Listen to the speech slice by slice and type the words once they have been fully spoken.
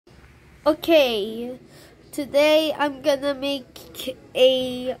Okay, today I'm gonna make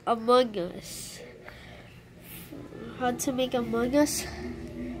a Among Us. How to make Among Us?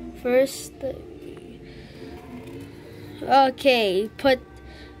 First, okay,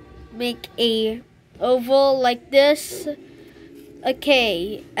 make a oval like this.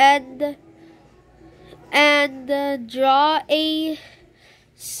 Okay, and draw a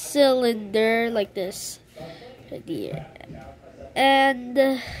cylinder like this right here,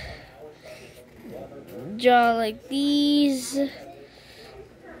 and draw like these,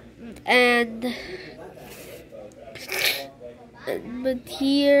 and but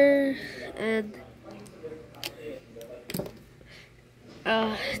here, and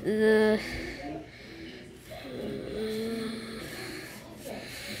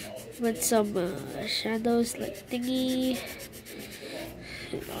with some shadows like thingy.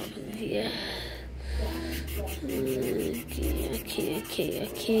 Yeah.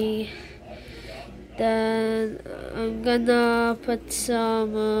 Okay. Then I'm gonna put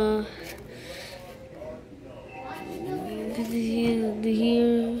some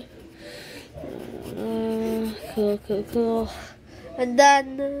here. Cool. And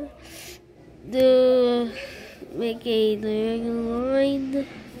then make a line.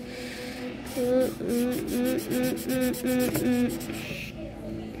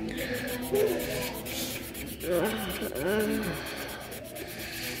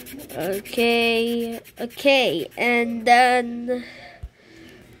 Okay, and then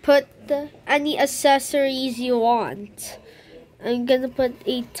put any accessories you want. I'm gonna put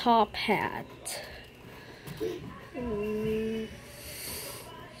a top hat.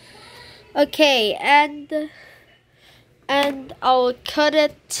 Okay, and I'll cut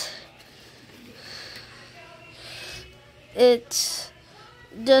it.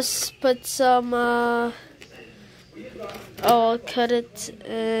 Just put some I'll cut it,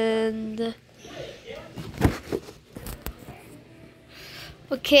 and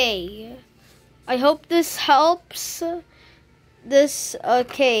okay, I hope this helps.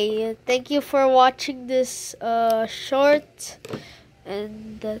 Okay, thank you for watching this short,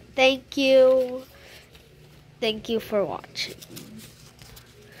 and thank you for watching.